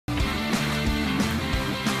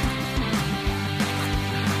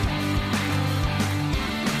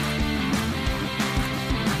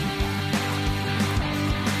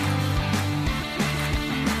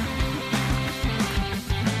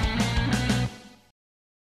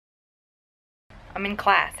I'm in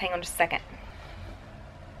class. Hang on just a second.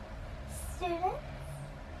 Students,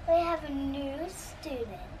 we have a new student.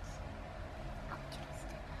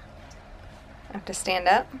 I have to stand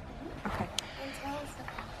up? Okay. And tell us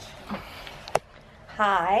about you.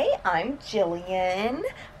 Hi, I'm Jillian.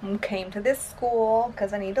 I came to this school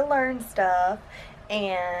because I need to learn stuff,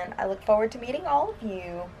 and I look forward to meeting all of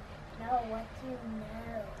you. No, what do you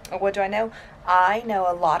know? What do I know? I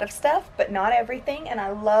know a lot of stuff, but not everything, and I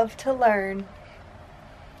love to learn.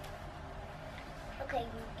 Okay,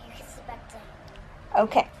 you can sit back down.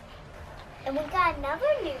 Okay. And we got another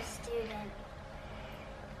new student.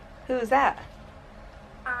 Who's that?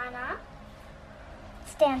 Anna.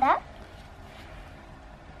 Stand up.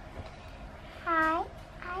 Hi,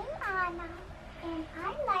 I'm Anna, and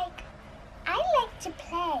I like to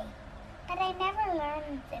play, but I never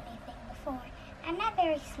learned anything before. I'm not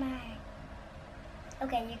very smart.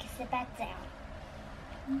 Okay, you can sit back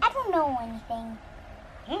down. I don't know anything.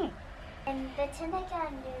 And pretend I got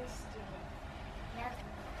a new student.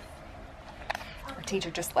 Our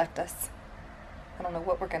teacher just left us. I don't know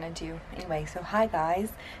what we're gonna do. Anyway, so hi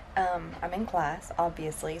guys. I'm in class,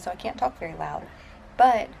 obviously, so I can't talk very loud.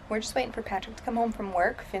 But we're just waiting for Patrick to come home from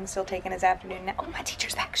work. Finn's still taking his afternoon nap. Oh, my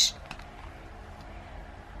teacher's back. Shh.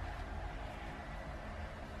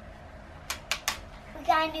 We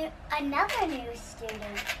got another new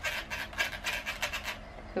student.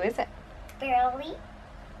 Who is it? Barely.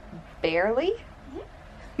 Barely?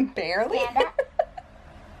 Barely? Stand up.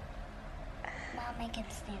 Mom, make him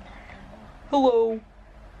stand up. Hello.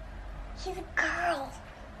 She's a girl.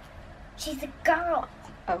 She's a girl.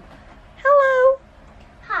 Oh. Hello.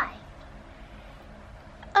 Hi.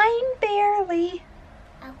 I'm Barely.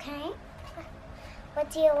 Okay. What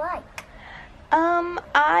do you like?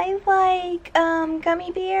 I like,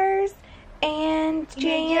 gummy bears and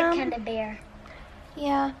jam. You're kind of bear.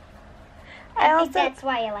 Yeah. I think that's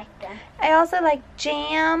why you like them. I also like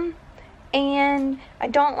jam, and I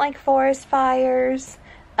don't like forest fires.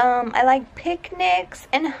 I like picnics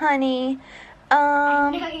and honey.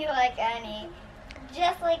 I know you like honey.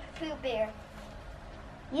 Just like Pooh Bear.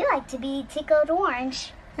 You like to be tickled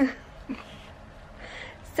orange.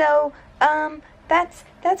 So, that's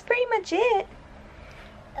pretty much it.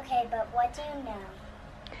 Okay, but what do you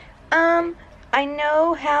know? I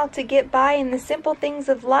know how to get by in the simple things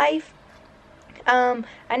of life.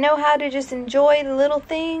 I know how to just enjoy the little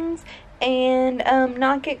things and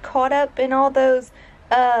not get caught up in all those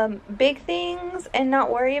big things and not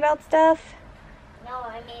worry about stuff. No,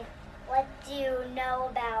 I mean, what do you know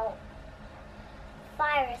about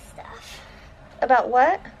fire stuff? About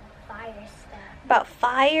what? Fire stuff. About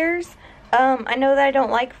fires. I know that I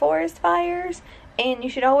don't like forest fires, and you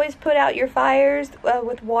should always put out your fires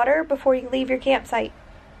with water before you leave your campsite.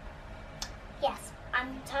 Yes,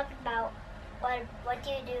 I'm talking about what do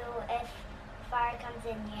you do if fire comes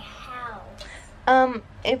in your house?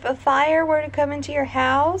 If a fire were to come into your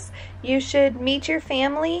house, you should meet your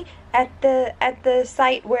family at the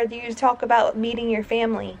site where you talk about meeting your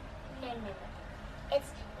family. No.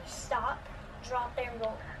 It's stop, drop, and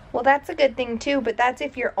roll. Well, that's a good thing too, but that's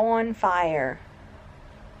if you're on fire.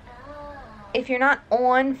 Oh. If you're not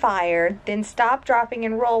on fire, then stop, dropping,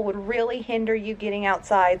 and roll would really hinder you getting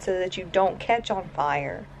outside so that you don't catch on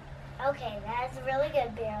fire. Okay, that's really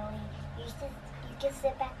good, Barely. You can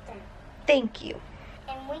sit back there. Thank you.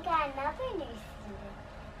 And we got another new student.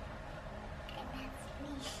 And that's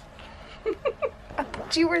me. I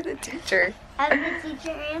thought you were the teacher. I'm the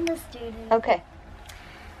teacher and the student. Okay.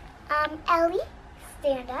 Ellie,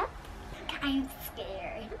 stand up. I'm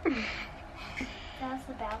scared. Tell us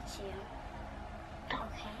about you.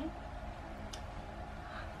 Okay.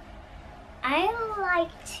 I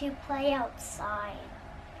like to play outside.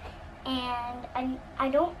 And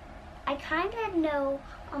I kind of know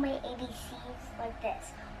all my ABCs like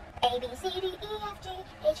this. A, B, C, D, E, F, G,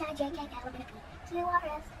 H, I, J, K, L, M, N, P, Q, R,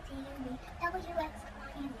 S, T, U, V, W, X,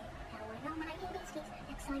 Y, and Z. Now I know my ABCs.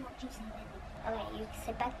 Next time, what you say with me. Okay, you can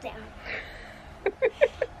sit back down.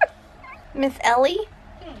 Miss Ellie,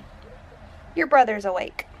 your brother's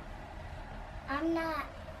awake. I'm not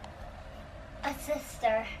a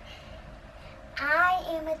sister. I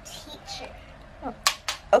am a teacher. Oh.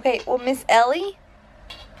 Okay, well, Miss Ellie,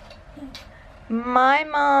 my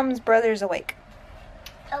mom's brother's awake.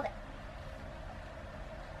 Okay.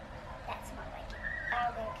 That's not like it.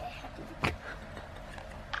 I'll go get him.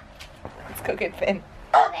 Let's go get Finn.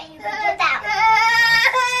 Okay, you can get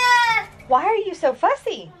that Why are you so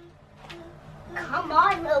fussy? one. Come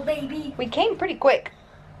on, little baby. We came pretty quick.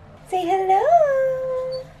 Say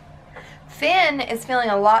hello. Finn is feeling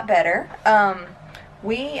a lot better.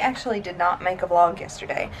 We actually did not make a vlog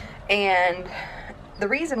yesterday, and the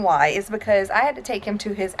reason why is because I had to take him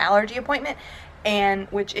to his allergy appointment, and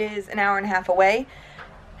which is an hour and a half away.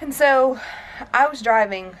 And so I was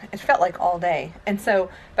driving, it felt like all day. And so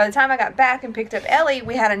by the time I got back and picked up Ellie,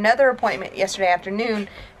 we had another appointment yesterday afternoon,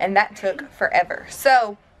 and that took forever.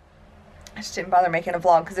 So I just didn't bother making a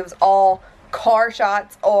vlog because it was all car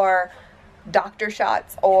shots or doctor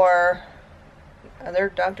shots or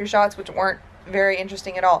other doctor shots, which weren't very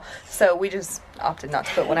interesting at all. So we just opted not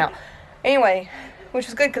to put one out. Anyway, which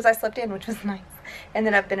was good because I slept in, which was nice. And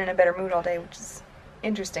then I've been in a better mood all day, which is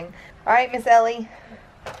interesting. All right, Miss Ellie.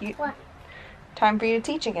 What? Time for you to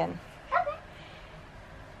teach again. Okay.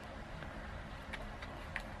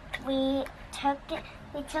 We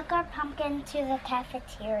took our pumpkin to the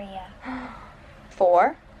cafeteria.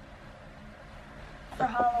 For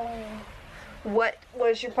Halloween. what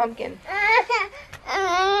was your pumpkin? Chef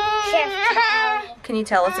Charlie. Can you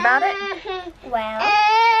tell us about it? Well,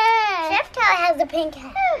 Chef Charlie has a pink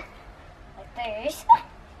hat. Like this.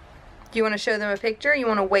 Do you want to show them a picture? Or you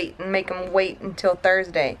want to wait and make them wait until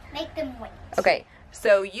Thursday? Make them wait. Okay,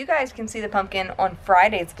 so you guys can see the pumpkin on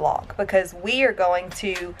Friday's vlog because we are going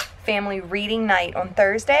to family reading night on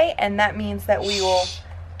Thursday, and that means that we will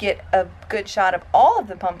get a good shot of all of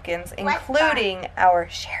the pumpkins, including our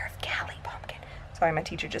Sheriff Callie pumpkin. Sorry, my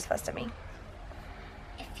teacher just fussed at me.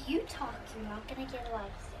 If you talk, you're not going to get a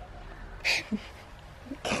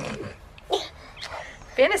lifesaver.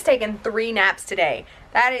 Finn has taken 3 naps today.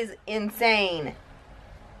 That is insane.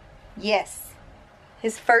 Yes.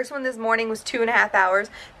 His first one this morning was 2.5 hours.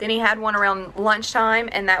 Then he had one around lunchtime,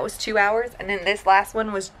 and that was 2 hours. And then this last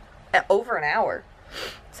one was over an hour.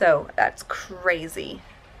 So that's crazy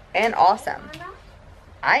and awesome.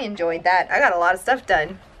 I enjoyed that. I got a lot of stuff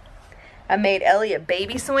done. I made Ellie a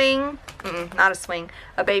baby swing. Not a swing.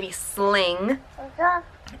 A baby sling.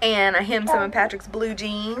 And I hemmed some of Patrick's blue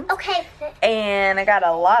jeans. Okay. And I got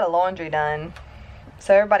a lot of laundry done.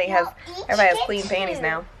 So everybody has clean panties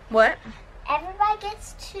now. What? Everybody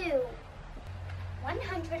gets 2.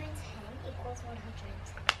 110 equals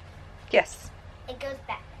 110. Yes. It goes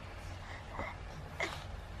back.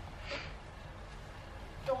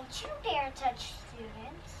 Don't you dare touch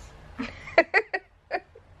students.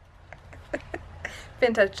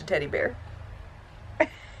 Finn touched a teddy bear.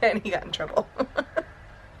 And he got in trouble.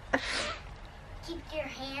 Keep your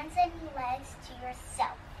hands and legs to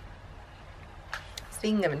yourself.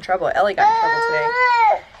 Speaking of in trouble, Ellie got in trouble today.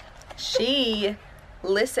 She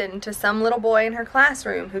listened to some little boy in her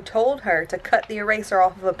classroom who told her to cut the eraser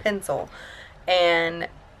off of a pencil. And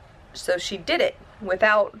so she did it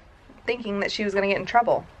without thinking that she was going to get in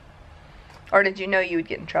trouble. Or did you know you would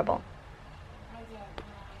get in trouble? I didn't know.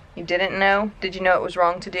 You didn't know? Did you know it was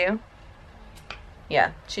wrong to do?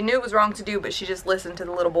 Yeah, she knew it was wrong to do, but she just listened to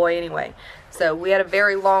the little boy anyway. So we had a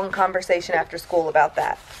very long conversation after school about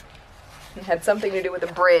that. It had something to do with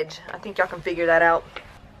a bridge. I think y'all can figure that out.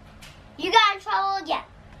 You got in trouble again.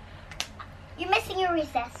 You're missing your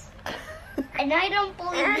recess. And I don't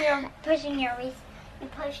believe you're pushing your recess. You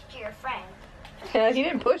pushed your friend. Yeah, he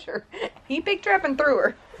didn't push her. He picked her up and threw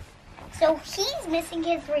her. So he's missing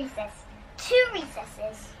his recess. 2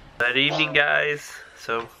 recesses. Good evening, guys.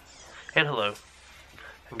 And hello.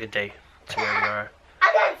 And good day to where we are.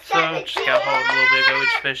 So, just got home a little bit ago. We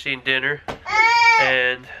just finished eating dinner.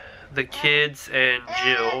 And the kids and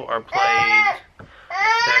Jill are playing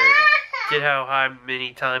their get how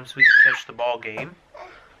many times we can catch the ball game.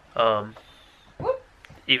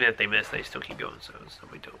 Even if they miss, they still keep going, so it's no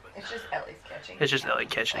big deal. But It's just Ellie's catching. it's just Ellie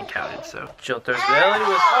catching and counting, so. Jill throws to Ellie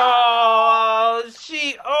with, oh,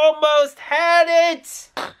 she almost had it!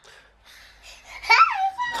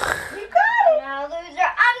 You got it! I'm not a loser.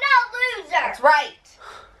 I'm not a loser. That's right.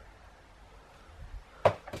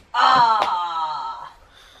 Ah.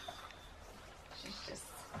 She's just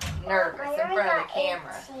nervous in front of the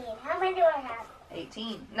camera. 18. How many do I have?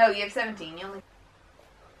 18. No, you have 17. You only.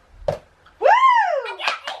 I Woo!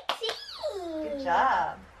 got 18. Good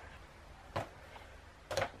job.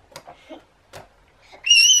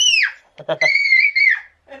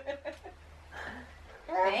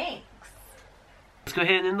 Thanks. Let's go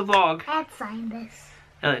ahead and end the vlog. Let's sign this.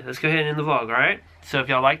 Ellie, let's go ahead and end the vlog, alright? So if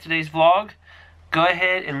y'all like today's vlog, go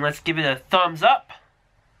ahead and let's give it a thumbs up.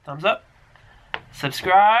 Thumbs up.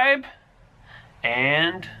 Subscribe.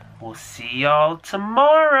 And we'll see y'all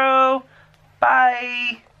tomorrow.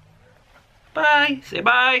 Bye. Bye. Say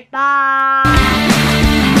bye. Bye.